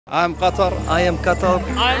I'm Qatar. I am Qatar.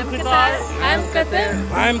 I'm Qatar. I'm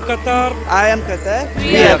Qatar. I'm Qatar. I am Qatar.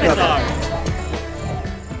 We are Qatar.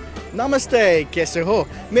 Namaste, kaise ho?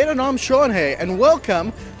 Mera naam Shaun hai and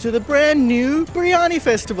welcome to the brand new Biryani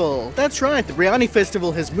Festival. That's right, the Biryani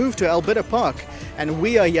Festival has moved to Alberta Park and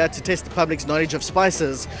we are here to test the public's knowledge of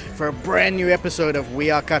spices for a brand new episode of We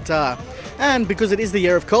Are Qatar. And because it is the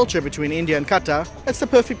year of culture between India and Qatar, it's the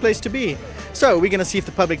perfect place to be. So we're going to see if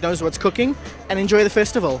the public knows what's cooking and enjoy the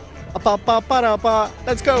festival.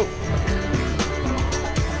 Let's go!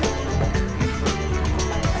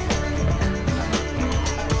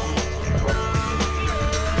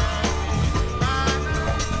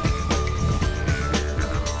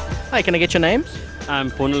 Hi, can I get your names? I'm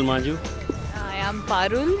Ponal Maju. I am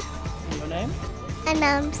Parul. Your name?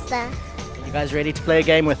 Anamsa. You guys ready to play a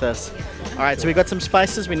game with us? Alright, so we got some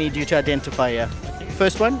spices we need you to identify here.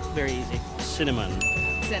 First one, very easy. Cinnamon.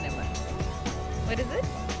 Cinnamon. What is it?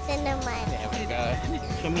 Cinnamon.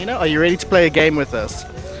 Shamina, are you ready to play a game with us?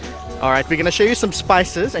 Alright, we're going to show you some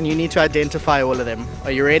spices and you need to identify all of them.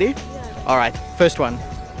 Are you ready? Alright, first one.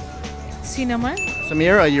 Cinnamon.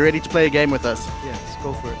 Samir, are you ready to play a game with us? Yes,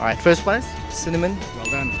 go for it. Alright, first place. Cinnamon. Well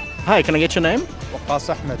done. Hi, can I get your name? Waqas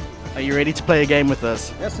Ahmed. Are you ready to play a game with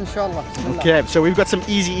us? Yes, inshallah. Bismillah. Okay, so we've got some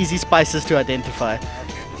easy spices to identify.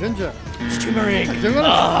 Ginger. Turmeric.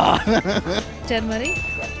 Turmeric.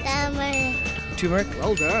 Tamarind. Turmeric.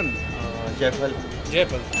 Well done.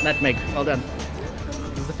 Jeffel. Nutmeg. Well done.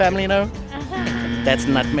 Does the family know? That's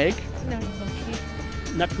nutmeg. No.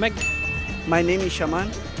 Nutmeg. My name is Shaun.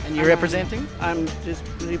 And you're representing? I'm just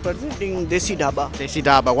representing Desi Dhaba. Desi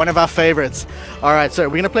Daba, one of our favorites. Alright, so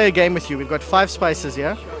we're going to play a game with you. We've got 5 spices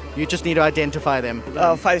here. You just need to identify them.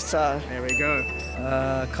 5 star. There we go.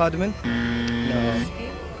 Cardamom.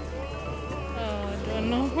 Oh, don't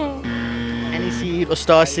know. Aniseed or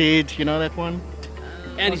star seed, you know that one?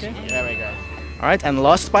 Anything. There we go. Alright, and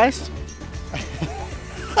last spice?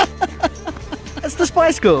 That's the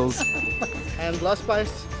Spice Girls. And last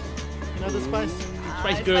spice? You know the spice?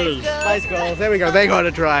 Spice Girls. Spice Girls, there we go, they got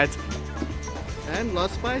it right. And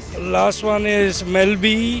last spice? Last one is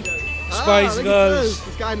Melby. Spice look at Girls.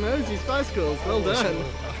 This guy knows these Spice Girls, well done.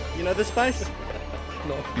 You know the spice?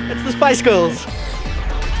 No. It's the Spice Girls.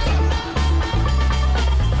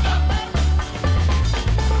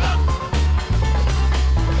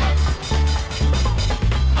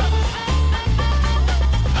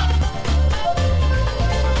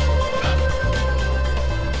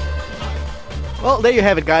 Well, there you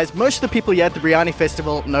have it, guys. Most of the people here at the Biryani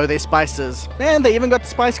Festival know their spices. And they even got the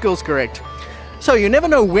Spice Girls correct. So you never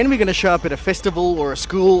know when we're going to show up at a festival or a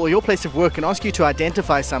school or your place of work and ask you to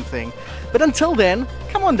identify something. But until then,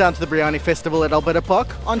 come on down to the Biryani Festival at Alberta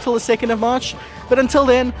Park until the 2nd of March. But until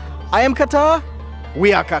then, I am Qatar,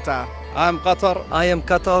 we are Qatar. I'm Qatar. I am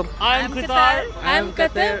Qatar. I'm Qatar. I'm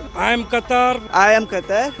Qatar. I'm Qatar. I am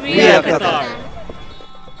Qatar. We are Qatar.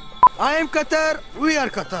 I am Qatar, we are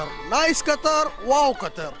Qatar. Nice Qatar, wow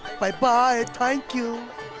Qatar. Bye bye, thank you.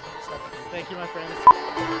 Thank you, my friends.